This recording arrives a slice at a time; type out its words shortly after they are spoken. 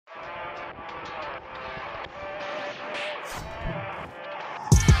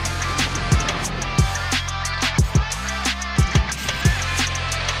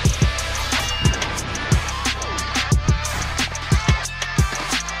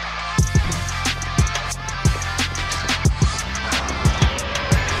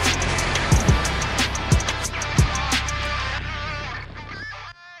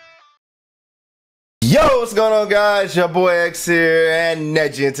Yo, what's going on, guys? Your boy X here and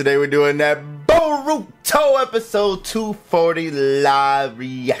Neji, and today we're doing that Boruto episode 240 live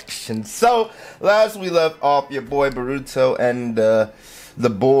reaction. So, last we left off, your boy Boruto and the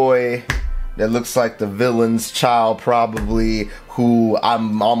boy that looks like the villain's child, probably, who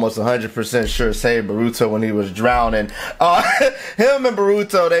I'm almost 100% sure saved Boruto when he was drowning. Him and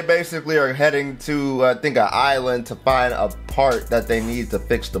Boruto, they basically are heading to, I think, an island to find a part that they need to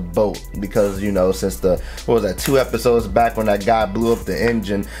fix the boat. Because, you know, since the, what was that, 2 episodes back when that guy blew up the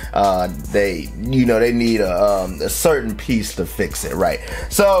engine, they need a certain piece to fix it, right?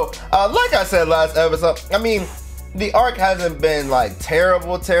 So, like I said last episode, I mean, the arc hasn't been like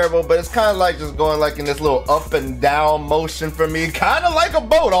terrible, but it's kind of like just going like in this little up and down motion for me, kind of like a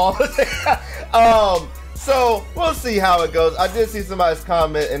boat all the time. So we'll see how it goes. I did see somebody's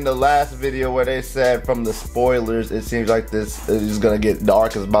comment in the last video where they said from the spoilers, it seems like this is gonna get, the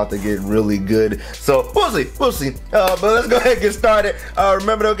arc is about to get really good. So we'll see. But let's go ahead and get started.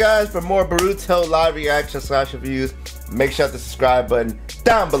 Remember though, guys, for more Boruto live reactions / reviews, make sure to hit the subscribe button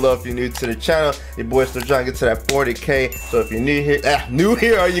down below if you're new to the channel. Your boy's still trying to get to that 40K. So if you're new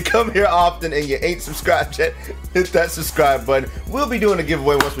here or you come here often and you ain't subscribed yet, hit that subscribe button. We'll be doing a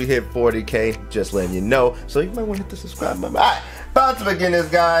giveaway once we hit 40K, just letting you know. So you might want to hit the subscribe button. Alright, about to begin this,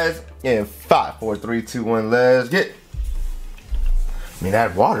 guys. In 5, 4, 3, 2, 1, let's get. I mean,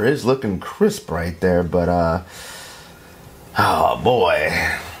 that water is looking crisp right there, but oh boy.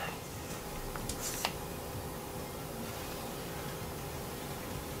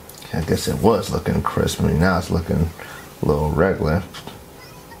 I guess it was looking crisp. I mean, now it's looking a little regular.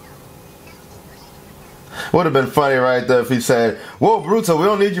 Would have been funny right there if he said, "Whoa, Boruto, we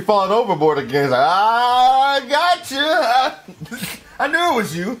don't need you falling overboard again." He's like, "I got you. I knew it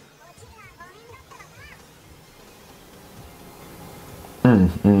was you."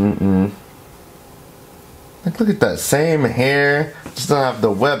 Like, look at that, same hair. Just don't have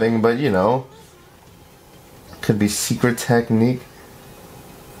the webbing, but you know, could be secret technique.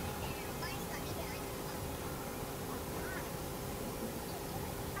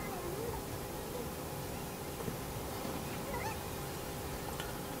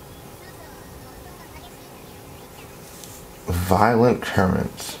 Violent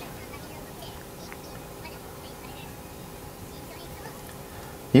currents.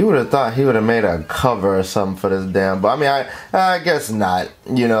 You would have thought he would have made a cover or something for this damn, but I mean, I guess not.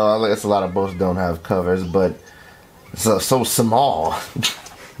 You know, I guess a lot of boats don't have covers, but it's so small.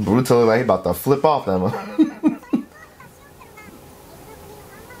 Boruto look like he about to flip off them.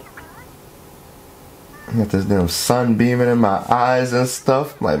 Got this damn sun beaming in my eyes and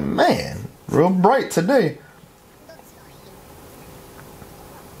stuff. Like, man, real bright today.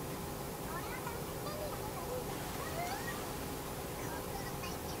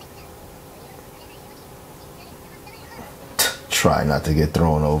 Try not to get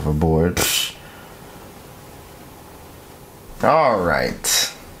thrown overboard. All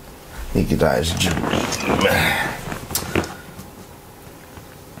right, you guys dream.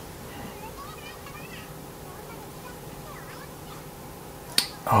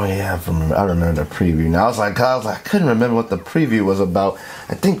 Oh yeah, I remember the preview. Now I couldn't remember what the preview was about.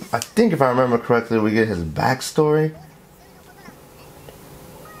 I think if I remember correctly, we get his backstory.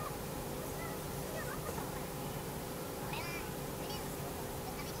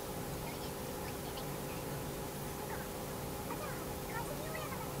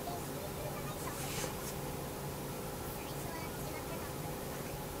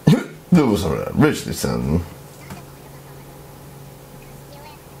 There was originally something.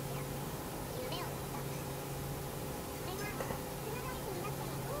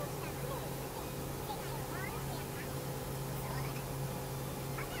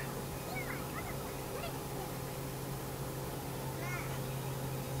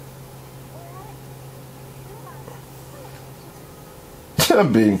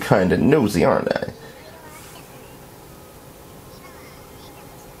 I'm being kind of nosy, aren't I?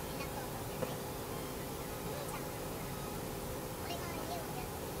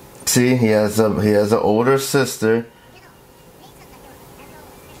 See, he has an older sister.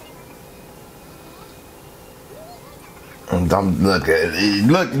 And look, he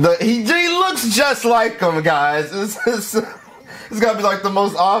looks just like him, guys. It's gotta be like the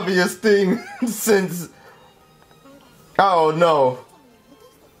most obvious thing since. Oh no.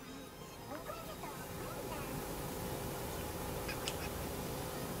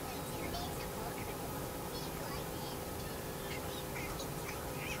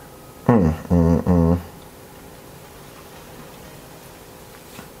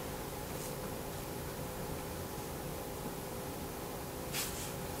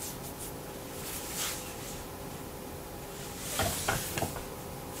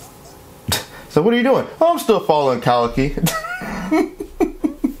 So what are you doing? Oh, I'm still following Kawaki.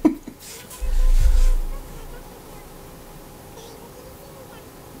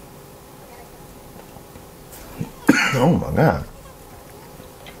 Oh my god.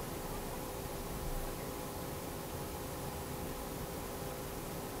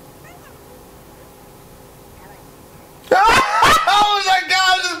 Oh my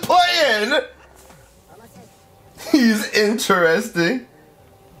god, I'm just playing! He's interesting.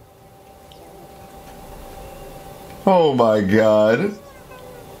 Oh my god.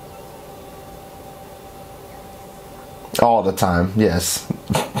 All the time, yes.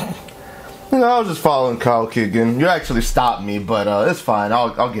 You know, I was just following Kawaki again. You actually stopped me, but it's fine.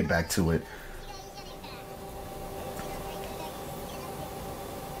 I'll get back to it.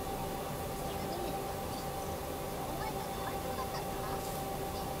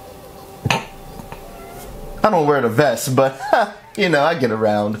 I don't wear the vest, but you know, I get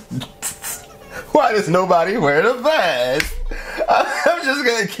around. Why does nobody wear the vest? I'm just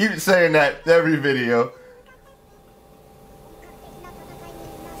gonna keep saying that every video.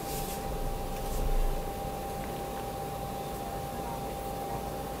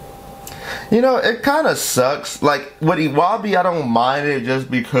 You know, it kind of sucks. Like, with Iwabi, I don't mind it just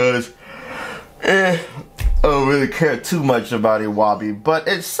because I don't really care too much about Iwabi. But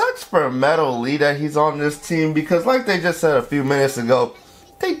it sucks for Metal Lee that he's on this team because, like they just said a few minutes ago,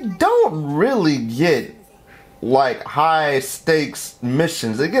 they don't really get, like, high-stakes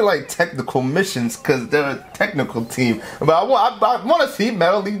missions. They get, like, technical missions because they're a technical team. But I want to see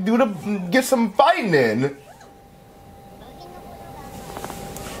Metal Lee get some fighting in.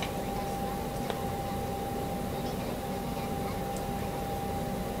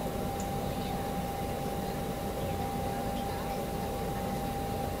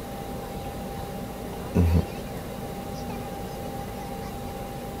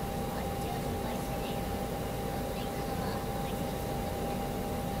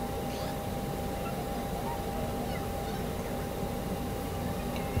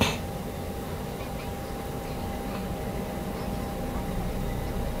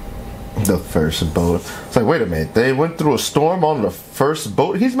 The first boat. It's like, wait a minute, they went through a storm on the first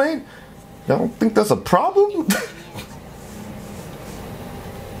boat he's made? Y'all don't think that's a problem?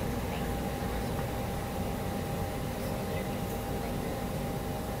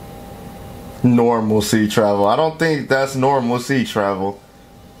 Normal sea travel. I don't think that's normal sea travel.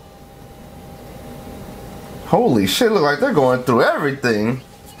 Holy shit, look like they're going through everything.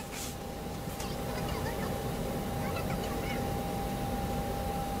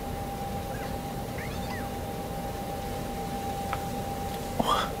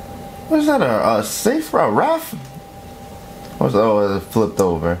 What is that, a safe raft? What's that? Oh, it flipped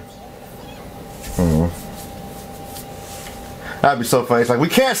over. That'd be so funny. It's like, we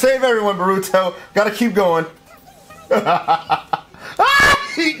can't save everyone, Boruto. Gotta keep going.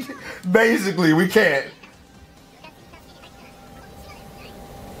 Basically, we can't.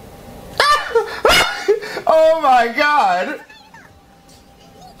 Oh my god.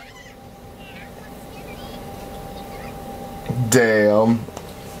 Damn.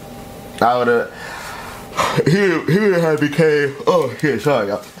 I would have. He would have became. Oh, yeah, sorry,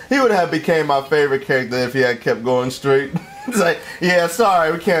 y'all. He would have became my favorite character if he had kept going straight. It's like, yeah,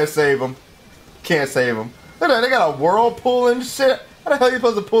 sorry, we can't save him. Can't save him. Look at that, they got a whirlpool and shit. How the hell are you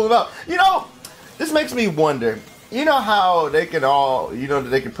supposed to pull him out? You know, this makes me wonder. You know how they can all, you know,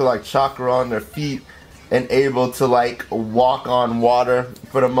 they can put like chakra on their feet and able to like walk on water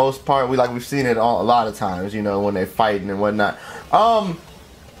for the most part. We've seen it a lot of times, you know, when they're fighting and whatnot.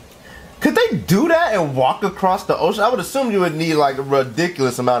 Could they do that and walk across the ocean? I would assume you would need like a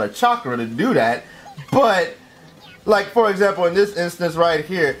ridiculous amount of chakra to do that. But, like, for example, in this instance right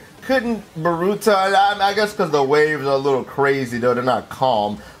here, couldn't Boruto, I guess because the waves are a little crazy though, they're not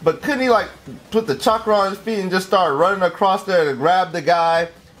calm, but couldn't he like put the chakra on his feet and just start running across there to grab the guy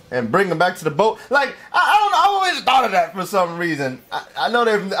and bring him back to the boat? Like, I don't know, I always thought of that for some reason. I know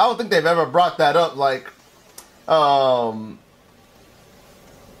I don't think they've ever brought that up, like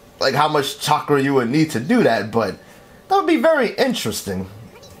how much chakra you would need to do that, but that would be very interesting.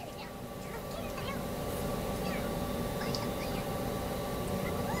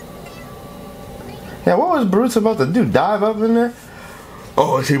 Yeah, what was Boruto about to do? Dive up in there?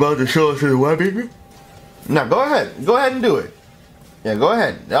 Oh, is he about to show us his webbing? No, go ahead. Go ahead and do it. Yeah, go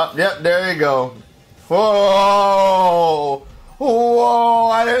ahead. Yep, there you go. Whoa! Whoa,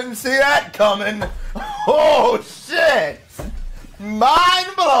 I didn't see that coming. Oh, shit! Mind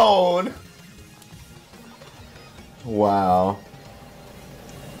blown! Wow.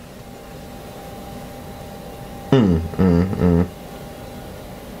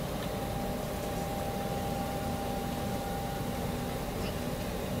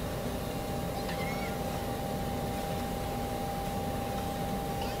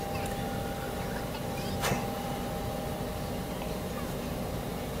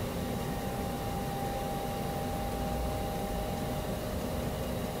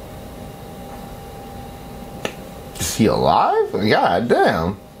 he alive? God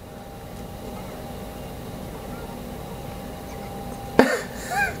damn.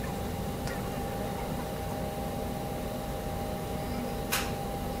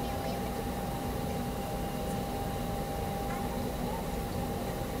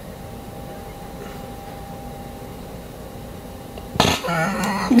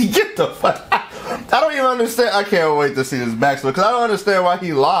 Get the fuck. I don't even understand. I can't wait to see this backstory because I don't understand why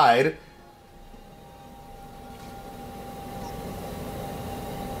he lied.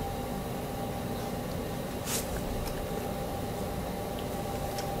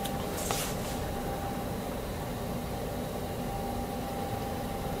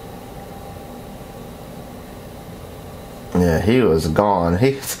 Yeah, he was gone.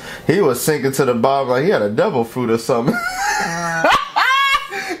 He was sinking to the bottom like he had a devil fruit or something.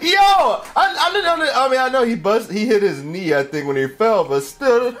 Yo, I didn't know. I mean, I know he hit his knee, I think, when he fell, but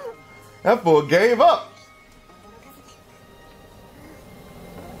still, that fool gave up.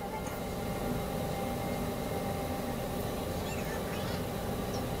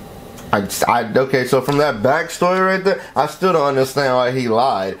 Okay, so from that backstory right there, I still don't understand why he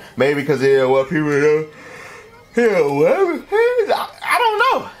lied. Maybe because he didn't want people to know. I don't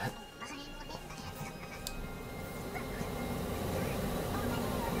know.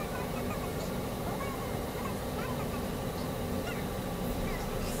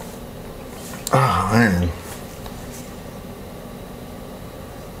 Oh man.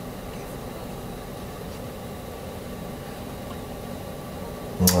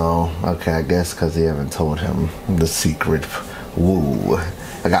 Oh, okay, I guess because he haven't told him the secret. Woo.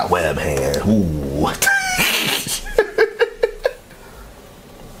 I got web hair. Woo.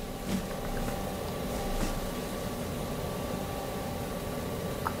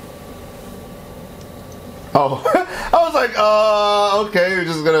 Oh, I was like, okay, you're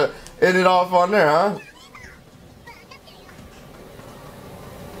just gonna end it off on there, huh?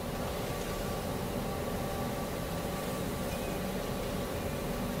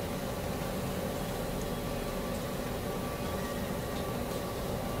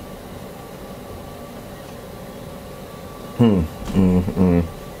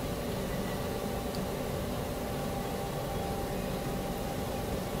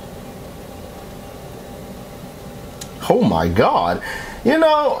 Oh my God. You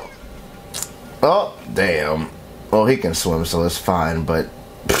know, oh, damn. Well, he can swim, so it's fine, but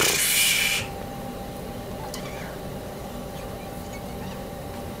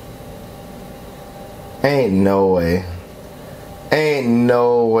ain't no way. Ain't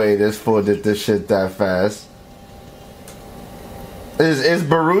no way this fool did this shit that fast. Is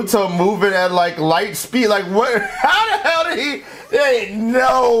Boruto moving at like light speed? Like what? How the hell did he? There ain't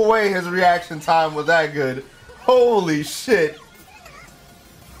no way his reaction time was that good. Holy shit.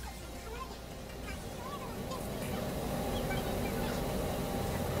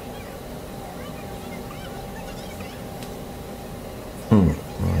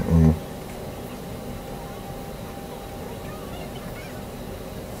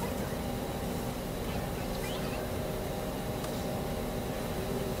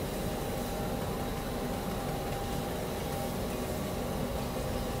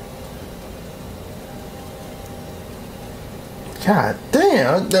 God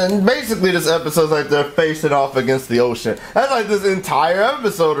damn. Then basically this episode's like they're facing off against the ocean. That's like this entire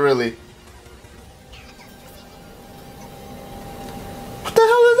episode, really. What the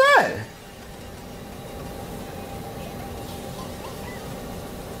hell is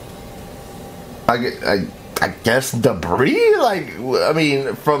that? I guess debris? Like, I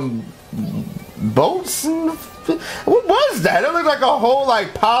mean, from boats? And what was that? It looked like a whole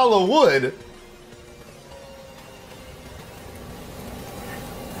like pile of wood.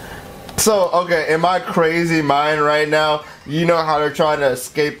 So, okay, in my crazy mind right now, you know how they're trying to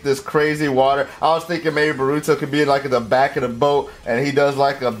escape this crazy water. I was thinking maybe Boruto could be like in the back of the boat and he does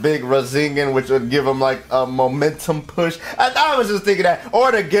like a big Rasengan, which would give him like a momentum push. I was just thinking that.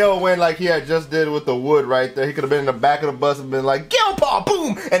 Or the gale wind like he had just did with the wood right there. He could have been in the back of the bus and been like, gale paw,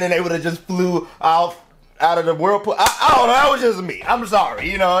 boom! And then they would have just flew out of the whirlpool. I don't know, that was just me. I'm sorry,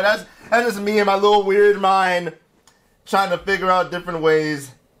 you know, that's just me and my little weird mind trying to figure out different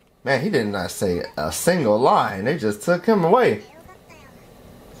ways. Man, he did not say a single line. They just took him away.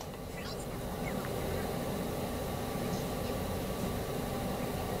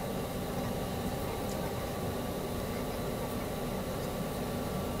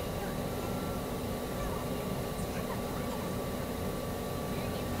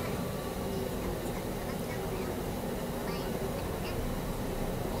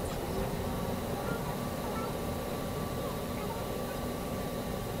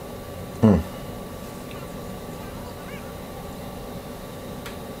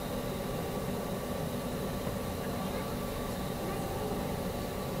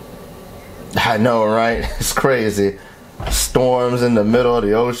 I know, right? It's crazy. Storms in the middle of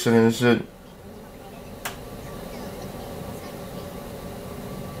the ocean and shit.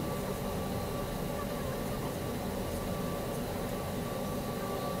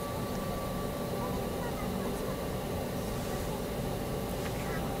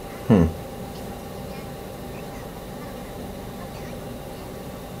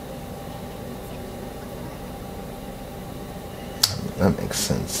 That makes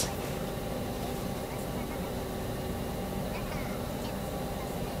sense.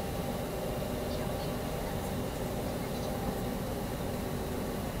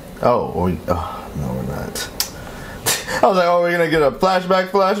 Oh, no, we're not. I was like, oh, we're gonna get a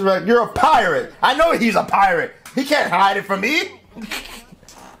flashback. You're a pirate. I know he's a pirate. He can't hide it from me.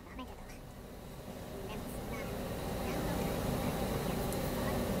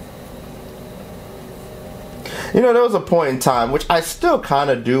 You know, there was a point in time, which I still kind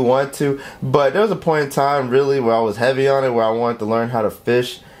of do want to, but there was a point in time, really, where I was heavy on it, where I wanted to learn how to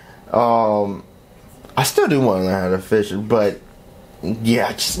fish. I still do want to learn how to fish, but yeah,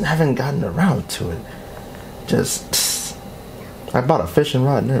 I just haven't gotten around to it. I bought a fishing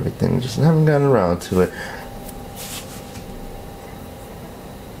rod and everything, just haven't gotten around to it.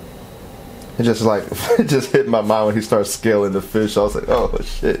 It just like, it just hit my mind when he started scaling the fish. I was like, oh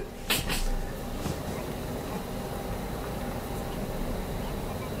shit.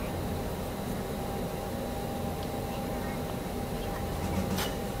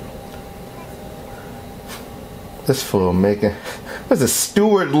 This fool making, what's this,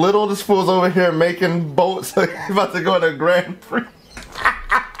 Stuart Little? This fool's over here making boats. He's about to go to Grand Prix.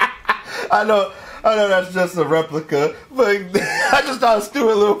 I know that's just a replica, but I just thought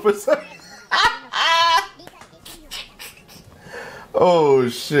Stuart Little for some. Oh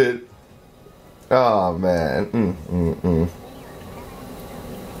shit. Oh man.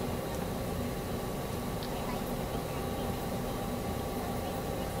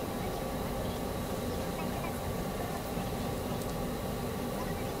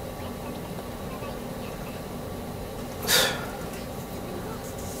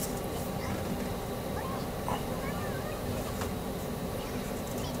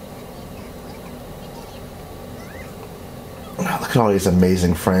 Look at all these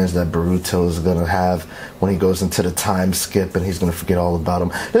amazing friends that Boruto is gonna have when he goes into the time skip and he's gonna forget all about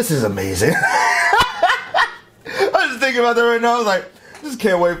them. This is amazing. I was just thinking about that right now. I was like, just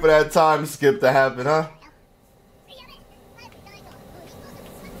can't wait for that time skip to happen, huh?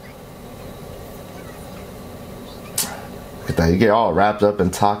 Look at that. You get all wrapped up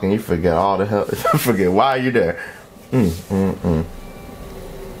in talking, you forget all the hell. You forget why you're there.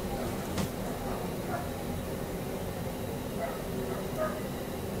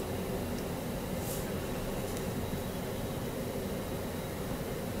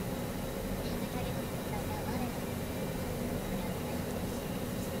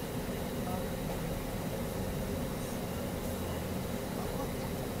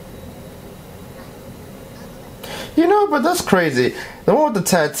 You know, but that's crazy. The one with the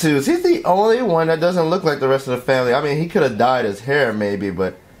tattoos, he's the only one that doesn't look like the rest of the family. I mean, he could have dyed his hair maybe,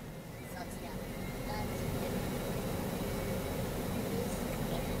 but...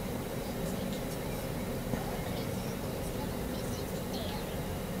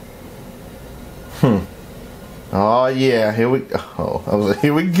 Oh yeah, here we go. Oh, I was like,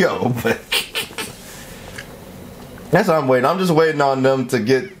 here we go. But that's what I'm waiting. I'm just waiting on them to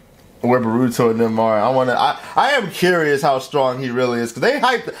get where Boruto and them are. I am curious how strong he really is, because they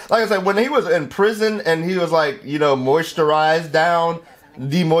hyped, like I said, when he was in prison and he was like, you know, moisturized down,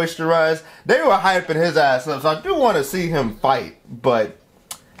 demoisturized, they were hyping his ass up. So I do want to see him fight, but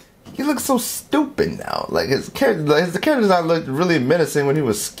he looks so stupid now. Like the character design looked really menacing when he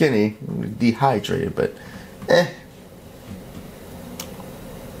was skinny, dehydrated, but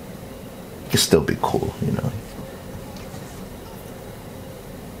he could still be cool, you know.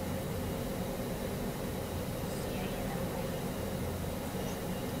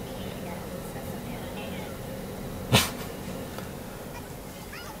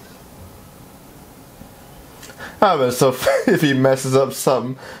 I mean, so if he messes up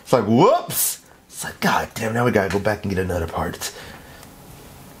something, it's like, whoops! It's like, god damn, now we gotta go back and get another part.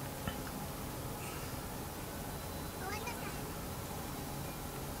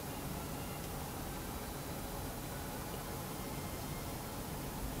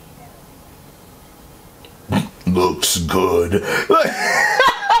 Looks good.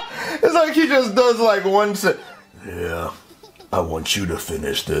 It's like he just does like one sentence. Yeah, I want you to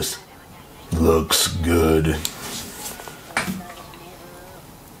finish this. Looks good.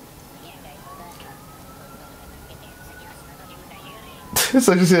 It's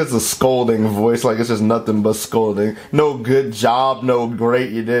like she has a scolding voice, like it's just nothing but scolding. No good job, no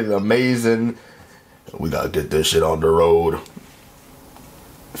great, you did amazing. We gotta get this shit on the road.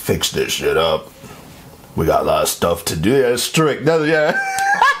 Fix this shit up. We got a lot of stuff to do. Yeah, it's strict. Yeah.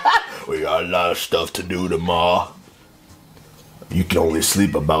 We got a lot of stuff to do tomorrow. You can only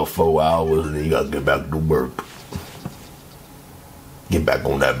sleep about 4 hours and then you gotta get back to work. Get back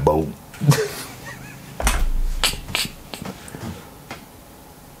on that boat.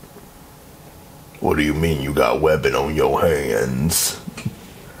 What do you mean you got webbing on your hands?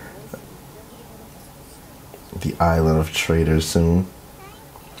 The island of traders soon.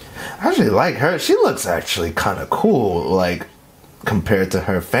 I actually like her. She looks actually kind of cool, like, compared to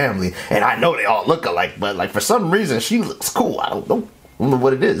her family. And I know they all look alike, but, like, for some reason, she looks cool. I don't know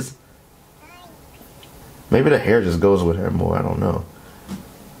what it is. Maybe the hair just goes with her more. I don't know.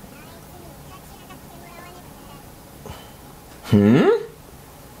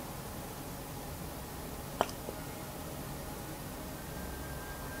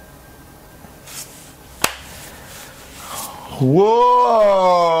 Whoa!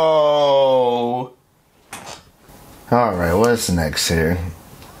 Alright, what's next here?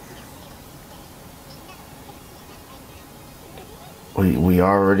 We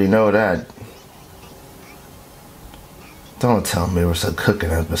already know that. Don't tell me it was a cooking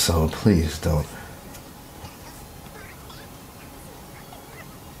episode, please don't.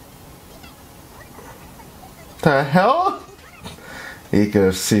 The hell?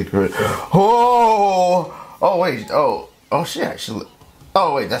 Ika's secret. Oh! Oh wait, oh she actually.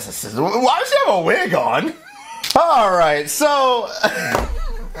 Oh wait, that's a sister. Why does she have a wig on? Alright, so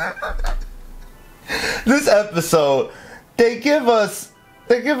this episode, they give us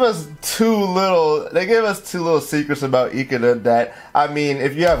two little secrets about Ikeda that, I mean,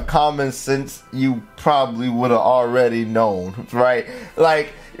 if you have common sense, you probably would have already known, right?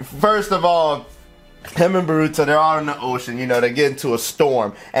 Like, first of all, him and Boruto, they're out in the ocean, you know, they get into a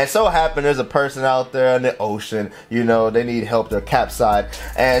storm. And so happen there's a person out there in the ocean, you know, they need help, they're capsized.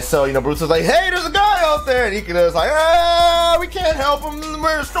 And so, you know, Boruto's like, hey, there's a guy out there. And Ikeda's like, we can't help him,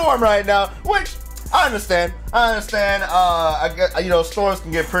 we're in a storm right now. Which, I understand. I guess, you know, storms can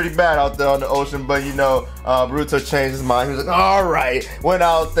get pretty bad out there on the ocean. But, you know, Boruto changed his mind. He was like, alright. Went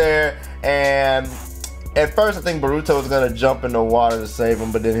out there and... At first, I think Boruto was going to jump in the water to save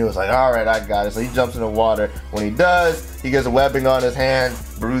him, but then he was like, alright, I got it. So he jumps in the water. When he does, he gets webbing on his hand.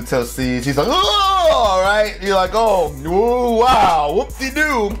 Boruto sees. He's like, oh, alright. You're like, oh, wow,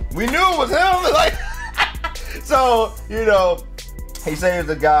 whoop-de-doo. We knew it was him. Like, so, you know, he saves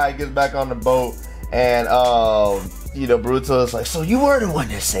the guy, gets back on the boat, and, you know, Boruto is like, so you were the one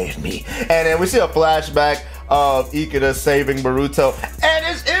that saved me. And then we see a flashback of Ikeda saving Boruto. And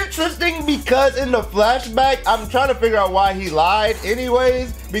it's interesting because in the flashback, I'm trying to figure out why he lied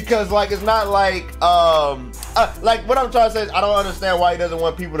anyways. Because, like, it's not like, like, what I'm trying to say is I don't understand why he doesn't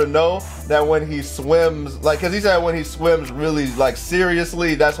want people to know that when he swims, like, because he said when he swims really, like,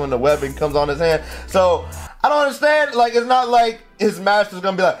 seriously, that's when the webbing comes on his hand. So, I don't understand, like, it's not like his master's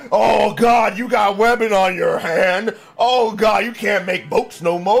gonna be like, oh God, you got webbing on your hand. Oh God, you can't make boats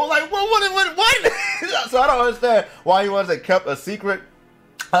no more. Like, what? So I don't understand why he wants it kept a secret.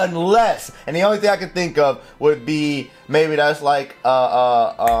 Unless, and the only thing I can think of would be maybe that's like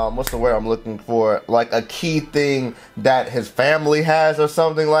what's the word I'm looking for? Like a key thing that his family has or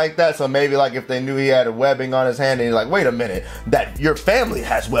something like that. So maybe like if they knew he had a webbing on his hand and he's like, wait a minute, that your family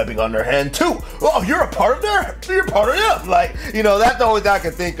has webbing on their hand too. Oh, you're a part of them. Like, you know, that's the only thing I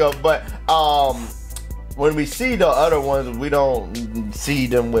can think of. But when we see the other ones, we don't see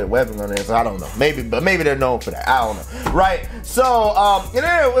them with webbing on there, so I don't know. Maybe they're known for that. I don't know. Right? So, and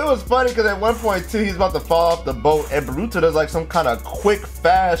then it was funny because at one point too, he's about to fall off the boat, and Boruto does like some kind of quick,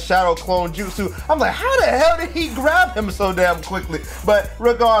 fast shadow clone jutsu. I'm like, how the hell did he grab him so damn quickly? But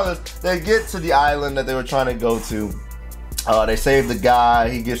regardless, they get to the island that they were trying to go to. They save the guy,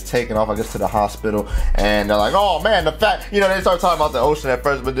 he gets taken off, I guess, to the hospital, and they're like, oh man, the fact, you know, they start talking about the ocean at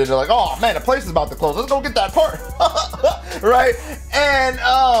first, but then they're like, oh man, the place is about to close, let's go get that part, right? And,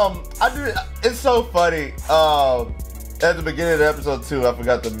 it's so funny, at the beginning of the episode too, I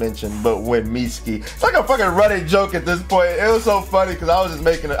forgot to mention, but when Mitsuki, it's like a fucking running joke at this point. It was so funny because I was just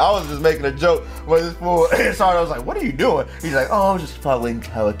making a joke when this fool started. I was like, "What are you doing?" He's like, "Oh, I'm just following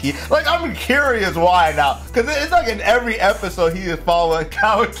Kawaki." Like, I'm curious why now, because it's like in every episode he is following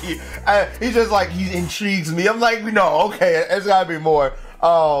Kawaki. He's just like, he intrigues me. I'm like, no, okay, it's gotta be more.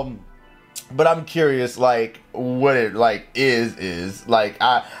 But I'm curious, like, what it, like, is. Like,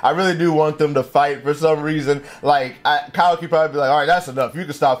 I really do want them to fight for some reason. Like, Kawaki probably be like, alright, that's enough. You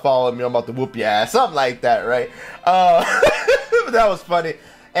can stop following me. I'm about to whoop your ass. Something like that, right? But that was funny.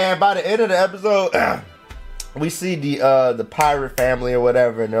 And by the end of the episode, we see the pirate family or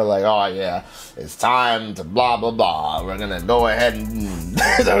whatever, and they're like, oh yeah, it's time to blah blah blah. We're gonna go ahead and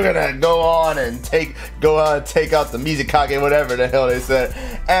we're gonna go on and take out the Mizukage, whatever the hell they said.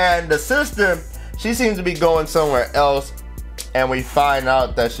 And the sister, she seems to be going somewhere else, and we find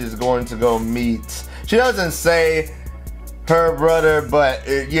out that she's going to go meet. She doesn't say her brother, but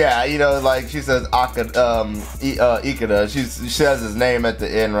yeah, you know, like she says Ikeda. She says his name at the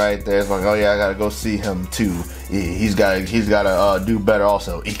end right there. It's like, oh yeah, I gotta go see him too. He's gotta do better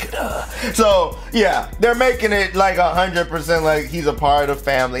also, Ikeda. So yeah, they're making it like 100% like he's a part of the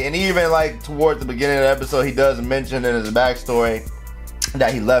family. And even like towards the beginning of the episode, he does mention in his backstory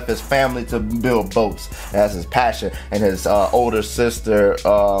that he left his family to build boats. That's his passion. And his older sister,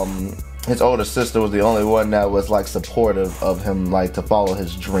 his older sister was the only one that was like supportive of him, like to follow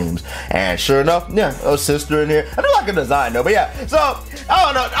his dreams. And sure enough, yeah, a sister in here. I do like a design though, but yeah. So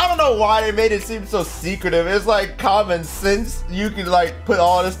I don't know why they made it seem so secretive. It's like common sense. You can like put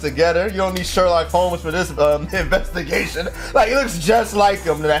all this together. You don't need Sherlock Holmes for this investigation. Like it looks just like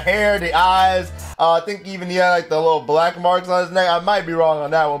him. The hair, the eyes. I think even he had like the little black marks on his neck. I might be wrong on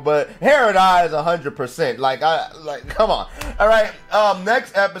that one, but hair and eyes 100%. Like come on. All right.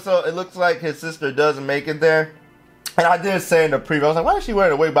 Next episode, it looks like his sister doesn't make it there. And I did say in the preview, I was like, why is she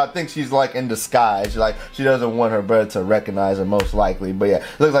wearing a wig? But I think she's like in disguise. Like she doesn't want her brother to recognize her, most likely. But yeah,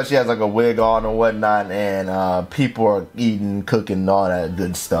 it looks like she has like a wig on and whatnot, and people are eating, cooking, and all that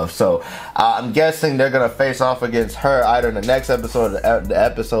good stuff. So I'm guessing they're gonna face off against her either in the next episode or the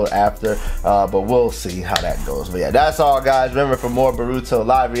episode after. But we'll see how that goes. But yeah, that's all, guys. Remember, for more Boruto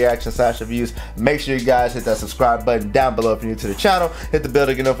live reactions / reviews, make sure you guys hit that subscribe button down below if you're new to the channel. Hit the bell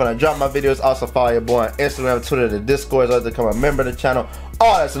to get notified when I drop my videos. Also follow your boy on Instagram, Twitter, the Discord. To become a member of the channel.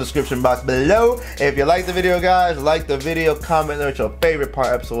 All that's in the description box below. If you like the video, guys, like the video, comment what your favorite part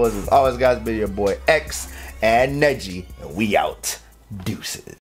episode was. As always, guys, be your boy X and Neji, and we out. Deuces.